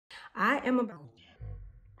I am about...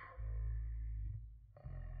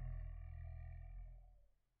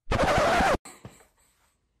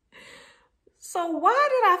 So why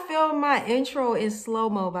did I film my intro in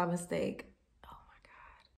slow-mo by mistake? Oh my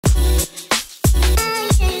God.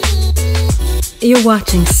 You're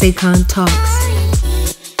watching Saycon Talks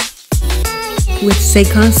with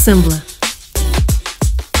Saycon Sengbloh.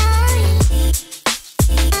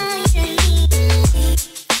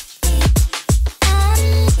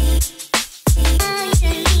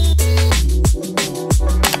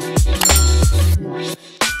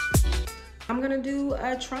 I'm gonna do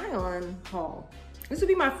a try-on haul. This will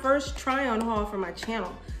be my first try-on haul for my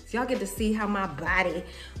channel. So y'all get to see how my body,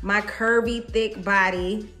 my curvy, thick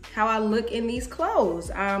body, how I look in these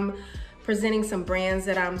clothes. I'm presenting some brands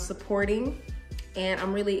that I'm supporting, and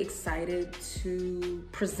I'm really excited to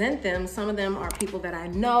present them. Some of them are people that I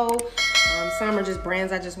know. Some are just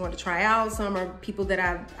brands I just want to try out. Some are people that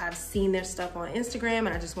I've seen their stuff on Instagram and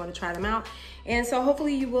I just want to try them out. And so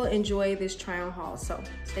hopefully you will enjoy this try-on haul. So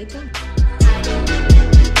stay tuned.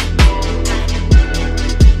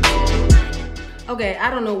 Okay, I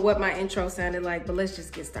don't know what my intro sounded like, but let's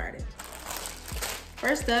just get started.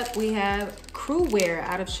 First up, we have Crew Wear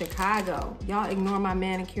out of Chicago. Y'all ignore my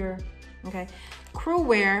manicure, okay? Crew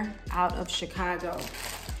Wear out of Chicago.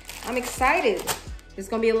 I'm excited. There's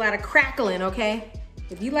gonna be a lot of crackling, okay?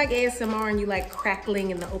 If you like ASMR and you like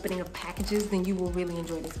crackling in the opening of packages, then you will really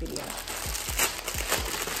enjoy this video.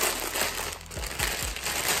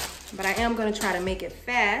 But I am gonna try to make it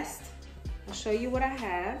fast. I'll show you what I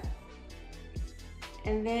have.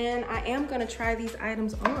 And then I am gonna try these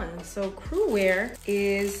items on. So Crew Wear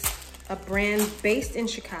is a brand based in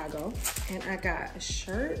Chicago. And I got a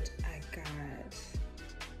shirt,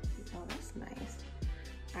 oh, that's nice.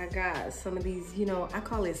 I got some of these, you know, I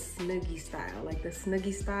call it Snuggie style, like the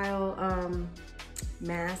Snuggie style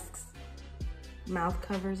masks, mouth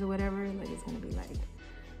covers or whatever. Like it's gonna be like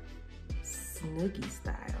Snuggie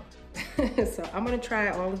style. So I'm gonna try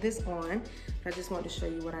all of this on. I just wanted to show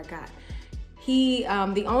you what I got.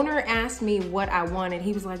 The owner asked me what I wanted.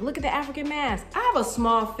 He was like, look at the African mask. I have a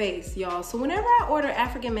small face, y'all. So whenever I order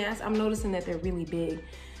African masks, I'm noticing that they're really big.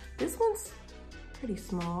 This one's pretty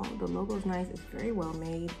small. The logo's nice, it's very well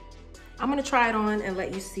made. I'm gonna try it on and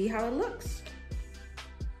let you see how it looks.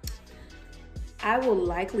 I will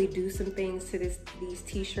likely do some things to these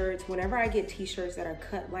t-shirts. Whenever I get t-shirts that are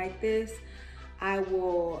cut like this, I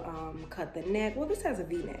will cut the neck. Well, this has a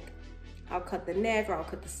V-neck. I'll cut the neck, or I'll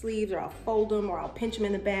cut the sleeves, or I'll fold them, or I'll pinch them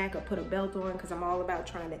in the back, or put a belt on, because I'm all about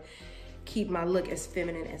trying to keep my look as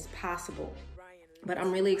feminine as possible. But I'm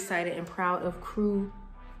really excited and proud of Crew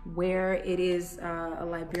Wear. It is a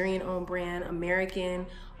Liberian-owned brand,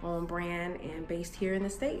 American-owned brand, and based here in the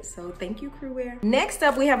States. So thank you, Crew Wear. Next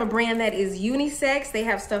up, we have a brand that is unisex. They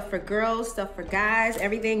have stuff for girls, stuff for guys,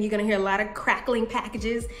 everything. You're gonna hear a lot of crackling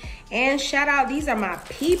packages. And shout out, these are my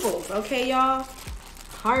peoples, okay, y'all?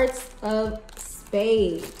 Hearts of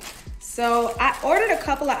Spade. So I ordered a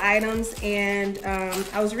couple of items, and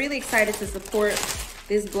I was really excited to support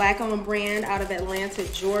this Black-owned brand out of Atlanta,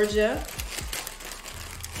 Georgia.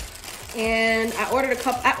 And I ordered a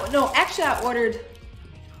couple, I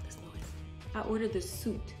ordered the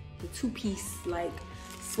suit, the two-piece like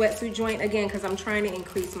sweatsuit joint, again, because I'm trying to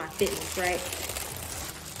increase my fitness, right?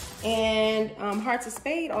 And Hearts of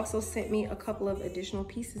Spade also sent me a couple of additional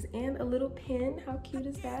pieces and a little pin. How cute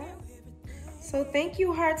is that? So thank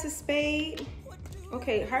you, Hearts of Spade.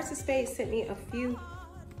 Okay, Hearts of Spade sent me a few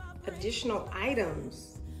additional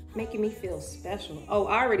items, making me feel special. Oh,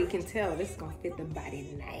 I already can tell this is gonna fit the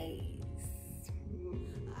body nice.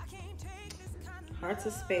 Hearts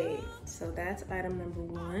of Spade. So that's item number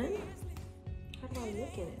one. How do I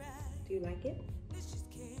look in it? Do you like it?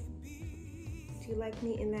 Do you like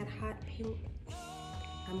me in that hot pink?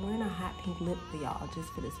 I'm wearing a hot pink lip for y'all just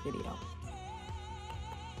for this video.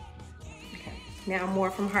 Okay, now more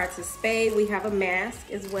from Hearts of Spade. We have a mask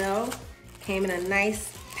as well. Came in a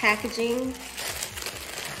nice packaging.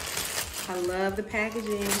 I love the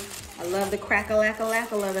packaging. I love the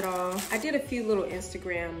crack-a-lack-a-lack-a of it all. I did a few little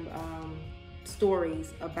Instagram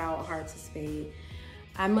stories about Hearts of Spade.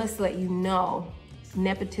 I must let you know,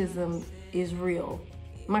 nepotism is real.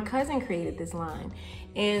 My cousin created this line,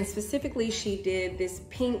 and specifically she did this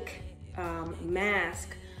pink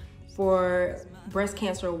mask for breast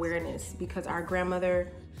cancer awareness, because our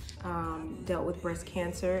grandmother dealt with breast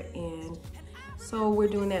cancer, and so we're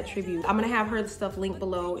doing that tribute. I'm gonna have her stuff linked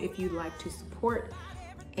below if you'd like to support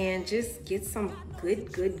and just get some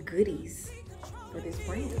good goodies for this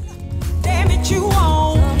brand. Damn it, you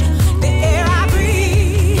own the air I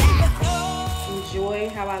breathe. Enjoy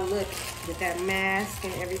how I look Get that mask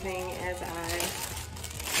and everything as I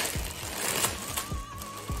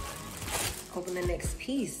open the next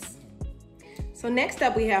piece. So next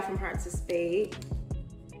up we have from Hearts of Spade,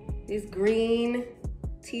 this green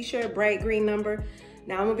t-shirt, bright green number.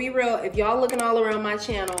 Now I'm gonna be real, if y'all looking all around my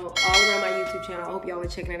channel, all around my YouTube channel, I hope y'all are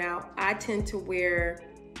checking it out. I tend to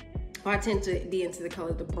be into the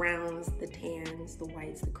color, the browns, the tans, the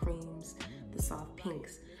whites, the creams, the soft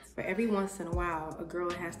pinks. But every once in a while, a girl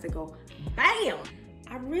has to go, bam!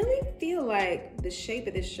 I really feel like the shape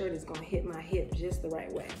of this shirt is gonna hit my hip just the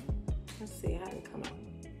right way. Let's see how it come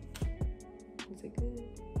out. Is it good?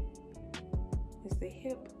 Is the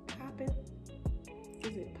hip popping?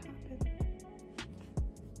 Is it popping?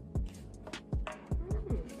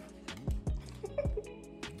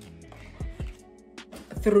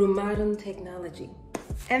 Through modern technology.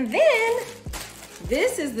 And then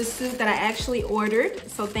this is the suit that I actually ordered.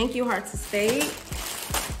 So thank you, Hearts of Spade.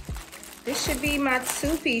 This should be my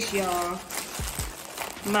two-piece, y'all.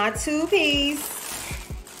 My two-piece.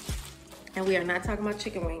 And we are not talking about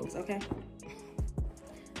chicken wings, okay?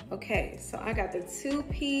 Okay, so I got the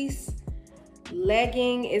two-piece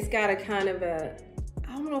legging. It's got a kind of a,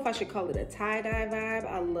 I don't know if I should call it a tie-dye vibe.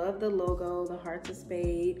 I love the logo, the Hearts of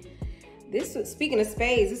Spade. This, speaking of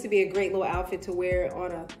spades, this would be a great little outfit to wear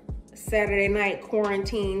on a Saturday night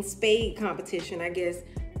quarantine spade competition, I guess.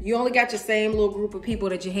 You only got your same little group of people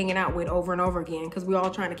that you're hanging out with over and over again, because we're all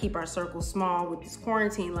trying to keep our circle small with this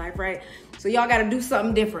quarantine life, right? So y'all got to do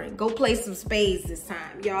something different. Go play some spades this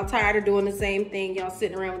time. Y'all tired of doing the same thing. Y'all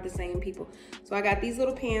sitting around with the same people. So I got these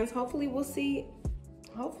little pants. Hopefully we'll see.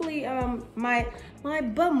 Hopefully my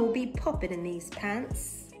bum will be popping in these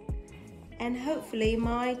pants. And hopefully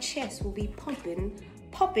my chest will be popping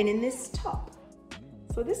in this top.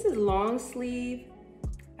 So this is long sleeve.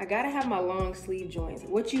 I gotta have my long sleeve joints.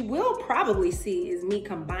 What you will probably see is me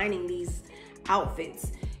combining these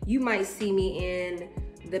outfits. You might see me in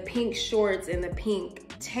the pink shorts and the pink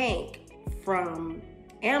tank from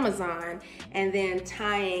Amazon, and then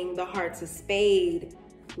tying the Hearts of Spade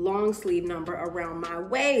long sleeve number around my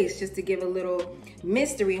waist, just to give a little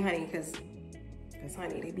mystery, honey, because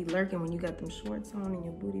honey, they be lurking when you got them shorts on and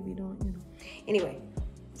your booty be doing, you know. Anyway,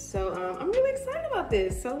 so I'm really excited about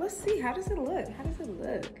this. So let's see, how does it look? How does it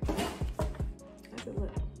look? How does it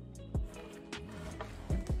look?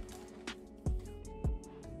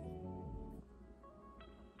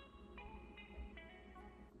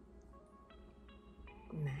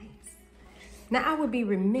 Nice. Now I would be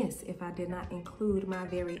remiss if I did not include my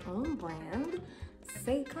very own brand,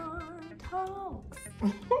 Saycon Talks.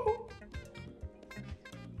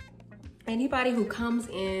 Anybody who comes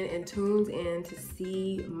in and tunes in to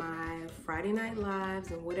see my Friday night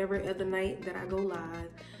lives and whatever other night that I go live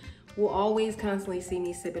will always constantly see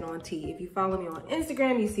me sipping on tea. If you follow me on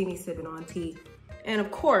Instagram, you see me sipping on tea. And of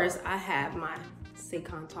course, I have my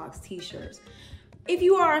Saycon Talks t-shirts. If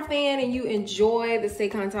you are a fan and you enjoy the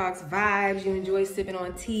Saycon Talks vibes, you enjoy sipping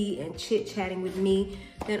on tea and chit-chatting with me,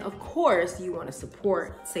 then of course you want to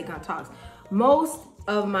support Saycon Talks. Most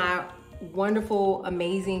of my wonderful,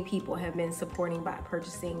 amazing people have been supporting by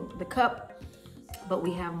purchasing the cup, but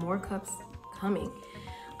we have more cups coming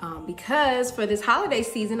because for this holiday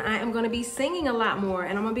season, I am going to be singing a lot more,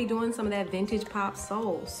 and I'm going to be doing some of that vintage pop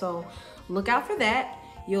soul. So look out for that.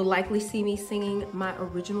 You'll likely see me singing my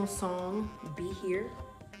original song, Be Here,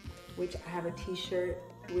 which I have a t-shirt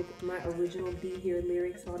with my original Be Here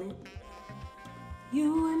lyrics on it.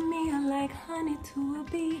 You and me are like honey to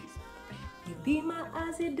a bee. You be my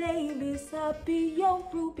Ozzie Davis, I'll be your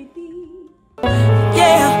Ruby Dee.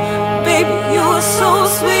 Yeah, baby, you are so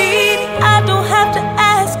sweet. I don't have to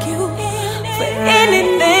ask you for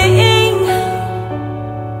anything.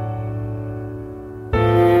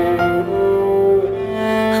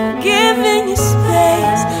 I'm giving you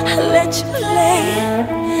space, I let you play.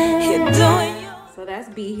 You're doing your... So that's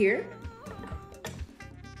Be Here.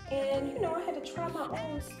 And you know, I had to try my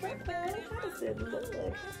own strip on. How does it look? How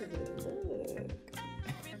does it look?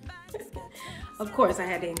 Of course, I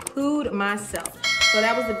had to include myself. So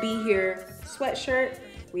that was the Be Here sweatshirt.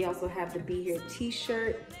 We also have the Be Here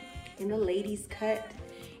t-shirt in the ladies cut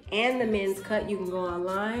and the men's cut. You can go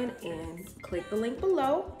online and click the link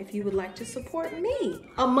below if you would like to support me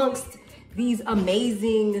amongst these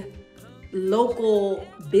amazing local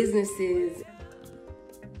businesses.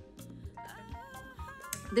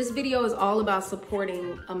 This video is all about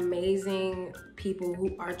supporting amazing people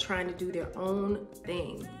who are trying to do their own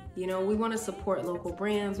thing. You know, we want to support local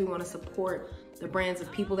brands. We want to support the brands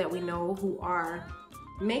of people that we know who are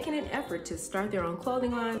making an effort to start their own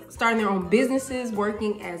clothing line, starting their own businesses,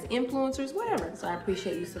 working as influencers, whatever. So I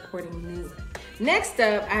appreciate you supporting me. Next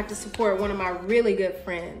up, I have to support one of my really good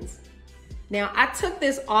friends. Now, I took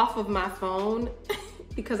this off of my phone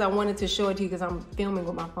because I wanted to show it to you because I'm filming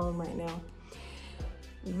with my phone right now.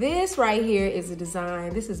 This right here is a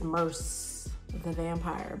design. This is Merce the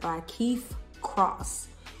Vampire by Keith Cross.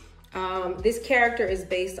 This character is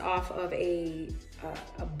based off of a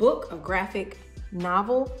book, a graphic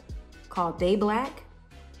novel called Day Black.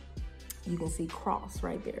 You can see Cross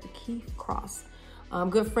right there, Keith Cross.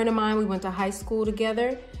 Good friend of mine, we went to high school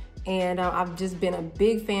together, and I've just been a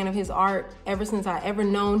big fan of his art ever since I ever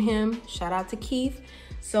known him. Shout out to Keith.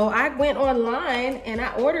 So I went online and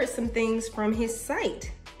I ordered some things from his site,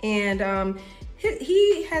 and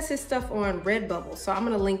he has his stuff on Redbubble, so I'm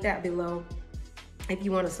gonna link that below if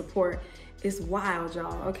you want to support. It's wild,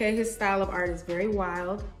 y'all, okay? His style of art is very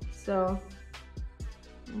wild, so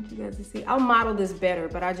I want you guys to see. I'll model this better,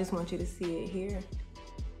 but I just want you to see it here.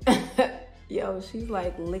 Yo, she's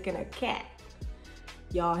like licking a cat.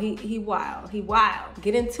 Y'all, he wild, he wild.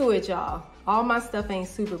 Get into it, y'all. All my stuff ain't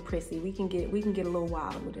super prissy. We can get a little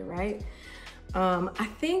wild with it, right? I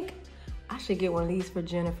think I should get one of these for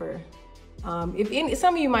Jennifer. Some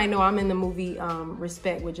of you might know I'm in the movie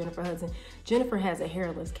Respect with Jennifer Hudson. Jennifer has a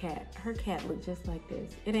hairless cat. Her cat looks just like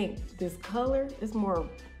this. It ain't this color. It's more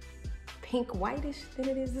pink whitish than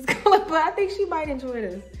it is this color, but I think she might enjoy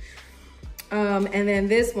this. And then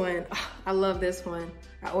this one, oh, I love this one.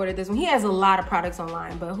 I ordered this one. He has a lot of products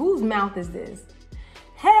online, but whose mouth is this?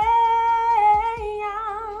 Hey,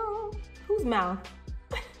 y'all. Whose mouth?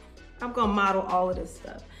 I'm gonna model all of this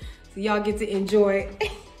stuff so y'all get to enjoy.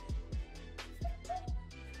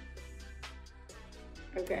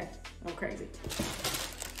 Okay, I'm crazy.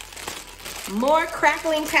 More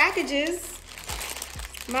crackling packages.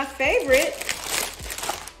 My favorite.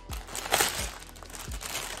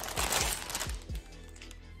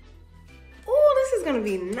 Oh, this is gonna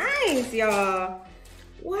be nice, y'all.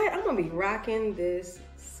 What? I'm gonna be rocking this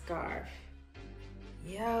scarf.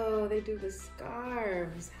 Yo, they do the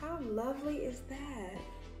scarves. How lovely is that?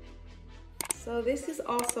 So this is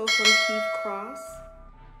also from Keith Cross.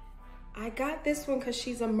 I got this one because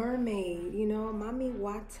she's a mermaid, you know, Mami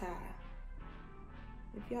Wata.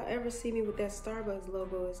 If y'all ever see me with that Starbucks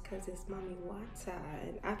logo, it's because it's Mami Wata.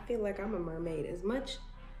 And I feel like I'm a mermaid. As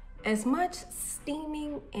much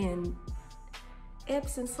steaming and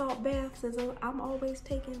Epsom salt baths as I'm always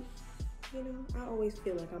taking, you know, I always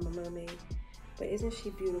feel like I'm a mermaid. But isn't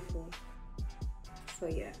she beautiful? So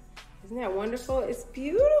yeah, isn't that wonderful? It's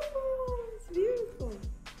beautiful, it's beautiful.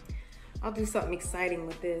 I'll do something exciting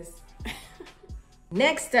with this.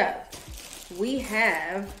 Next up, we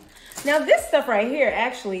have, now this stuff right here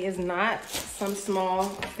actually is not some small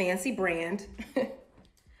fancy brand. I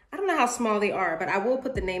don't know how small they are, but I will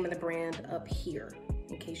put the name of the brand up here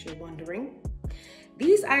in case you're wondering.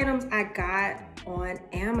 These items I got on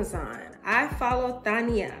Amazon. I follow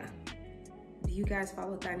Tanya. Do you guys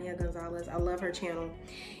follow Tanya Gonzalez? I love her channel.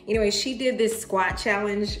 Anyway, she did this squat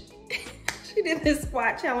challenge. She did this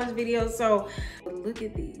squat challenge video. So look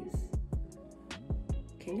at these.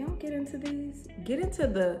 Can y'all get into these? Get into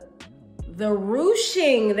the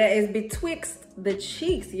ruching that is betwixt the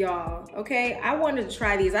cheeks, y'all. Okay, I wanted to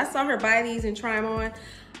try these. I saw her buy these and try them on.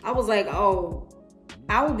 I was like, oh,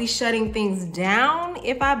 I will be shutting things down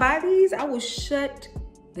if I buy these. I will shut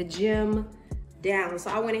the gym down.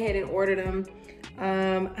 So I went ahead and ordered them.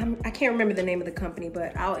 I can't remember the name of the company,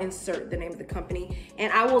 but I'll insert the name of the company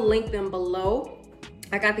and I will link them below.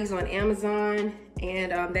 I got these on Amazon,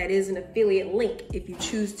 and that is an affiliate link if you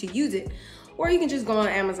choose to use it, or you can just go on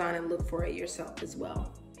Amazon and look for it yourself as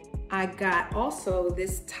well. I got also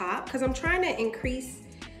this top because I'm trying to increase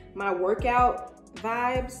my workout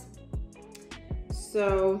vibes.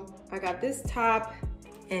 So I got this top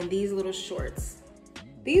and these little shorts.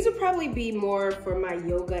 These will probably be more for my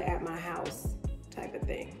yoga at my house type of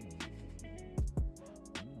thing.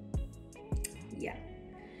 Yeah.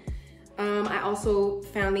 I also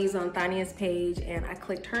found these on Tanya's page and I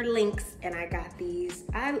clicked her links and I got these.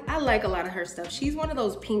 I like a lot of her stuff. She's one of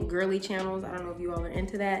those pink girly channels. I don't know if you all are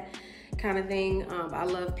into that kind of thing. I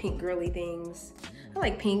love pink girly things. I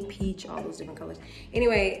like pink, peach, all those different colors.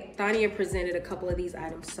 Anyway, Tanya presented a couple of these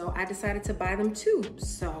items, so I decided to buy them too.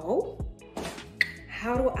 So,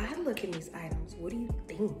 how do I look in these items? What do you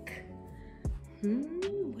think?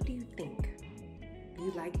 What do you think? Do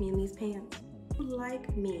you like me in these pants? You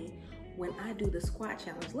like me when I do the squat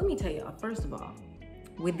challenge? Let me tell y'all, first of all,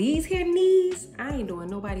 with these here knees, I ain't doing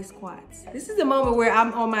nobody's squats. This is the moment where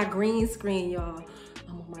I'm on my green screen, y'all.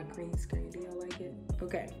 I'm on my green screen. Do y'all like it?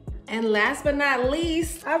 Okay. And last but not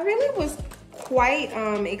least, I really was quite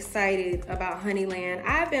excited about Honeyland.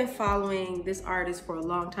 I've been following this artist for a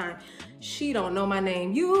long time. She don't know my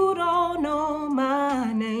name. You don't know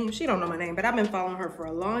my name. She don't know my name, but I've been following her for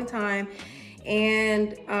a long time.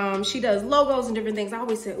 And she does logos and different things. I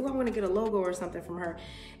always say, oh, I want to get a logo or something from her.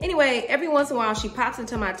 Anyway, every once in a while, she pops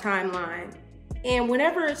into my timeline. And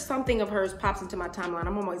whenever something of hers pops into my timeline,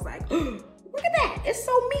 I'm always like, oh, look at that. It's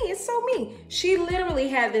so me. It's so me. She literally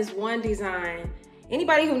had this one design.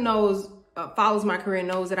 Anybody who knows, follows my career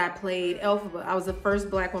knows that I played Elphaba. I was the first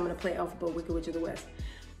Black woman to play Elphaba, Wicked Witch of the West.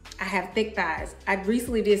 I have thick thighs. I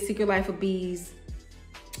recently did Secret Life of Bees.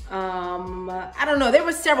 I don't know, there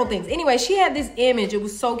were several things. Anyway, she had this image. It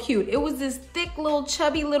was so cute. It was this thick little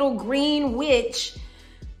chubby little green witch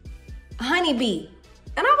honeybee.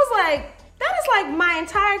 And I was like, that is like my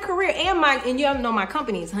entire career, and you know my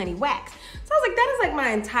company is Honey Wax. So I was like, that is like my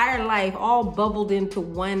entire life all bubbled into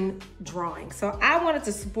one drawing. So I wanted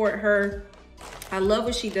to support her. I love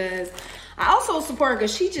what she does. I also support her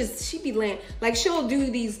because she be laying, like she'll do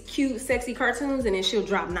these cute, sexy cartoons and then she'll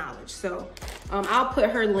drop knowledge. So I'll put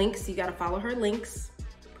her links. You gotta follow her links.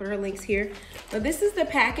 Put her links here. But this is the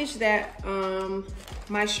package that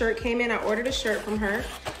my shirt came in. I ordered a shirt from her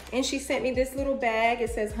and she sent me this little bag. It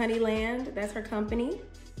says Honeyland. That's her company.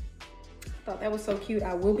 I thought that was so cute.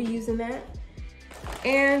 I will be using that.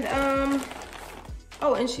 And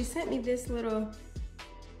oh, and she sent me this little,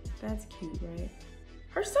 that's cute, right?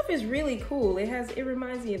 Her stuff is really cool. It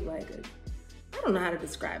reminds me of like I don't know how to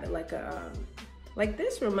describe it. Like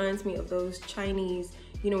this reminds me of those Chinese,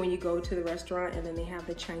 you know, when you go to the restaurant and then they have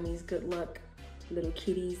the Chinese good luck little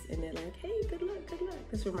kitties and they're like, hey, good luck, good luck.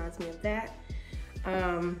 This reminds me of that.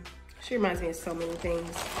 She reminds me of so many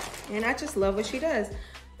things. And I just love what she does.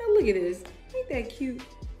 Now look at this. Ain't that cute?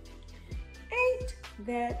 Ain't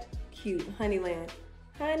that cute? Honeyland.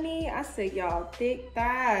 Honey, I say y'all, thick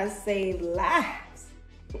thighs save lives.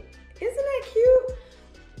 Isn't that cute?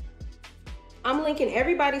 I'm linking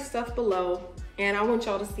everybody's stuff below, and I want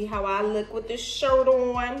y'all to see how I look with this shirt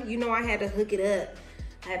on. You know I had to hook it up.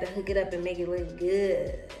 I had to hook it up and make it look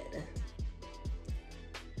good.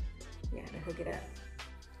 Yeah, I had to hook it up.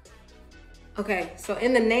 Okay, so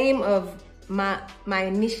in the name of my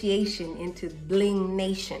initiation into Bling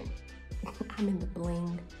Nation, I'm in the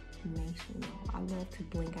Bling Nation. I love to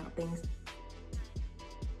bling out things.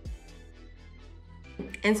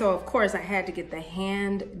 And so, of course, I had to get the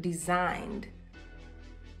hand-designed,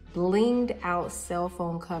 blinged out cell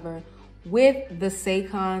phone cover with the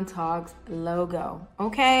Saycon Talks logo,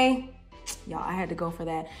 okay? Y'all, I had to go for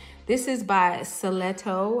that. This is by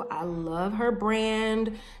Stiletto. I love her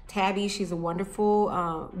brand. Tabby, she's a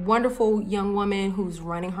wonderful, wonderful young woman who's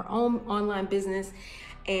running her own online business,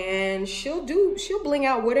 and she'll bling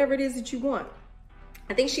out whatever it is that you want.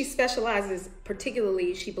 I think she specializes,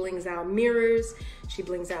 particularly, she blings out mirrors, she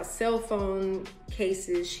blings out cell phone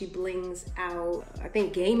cases, she blings out, I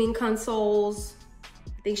think, gaming consoles.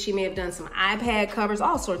 I think she may have done some iPad covers,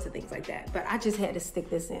 all sorts of things like that. But I just had to stick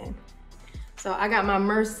this in. So I got my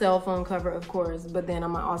Merce cell phone cover, of course, but then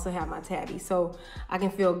I'm gonna also have my Tabby. So I can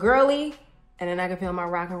feel girly, and then I can feel my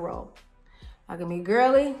rock and roll. I can be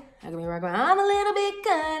girly, I can be rock and roll. I'm a little bit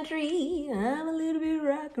country, I'm a little bit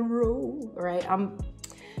rock and roll, right? I'm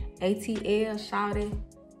ATL, shout it,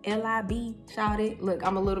 LIB, shout it. Look,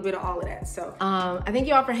 I'm a little bit of all of that. So I thank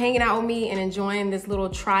y'all for hanging out with me and enjoying this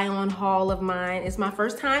little try on haul of mine. It's my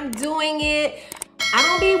first time doing it. I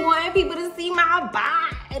don't be wanting people to see my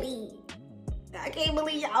body. I can't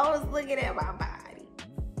believe y'all was looking at my body.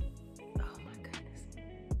 Oh my goodness.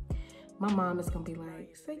 My mom is gonna be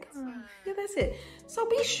like, Saycon, yeah, that's it. So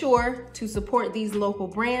be sure to support these local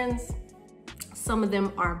brands. Some of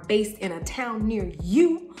them are based in a town near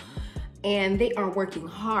you, and they are working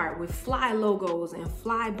hard with fly logos and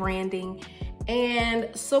fly branding. And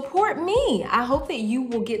support me. I hope that you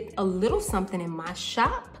will get a little something in my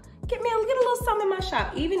shop. Get a little something in my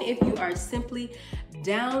shop, even if you are simply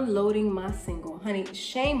downloading my single. Honey,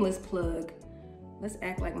 shameless plug. Let's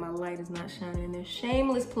act like my light is not shining in there.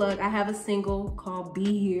 Shameless plug. I have a single called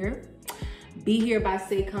Be Here. Be Here by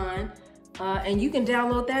Saycon. And you can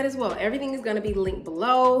download that as well. Everything is gonna be linked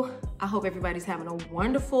below. I hope everybody's having a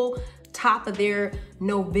wonderful top of their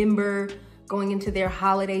November, going into their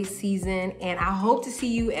holiday season. And I hope to see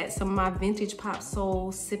you at some of my vintage pop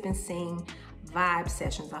soul sip and sing vibe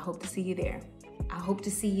sessions. I hope to see you there. I hope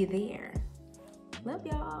to see you there. Love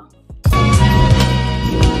y'all.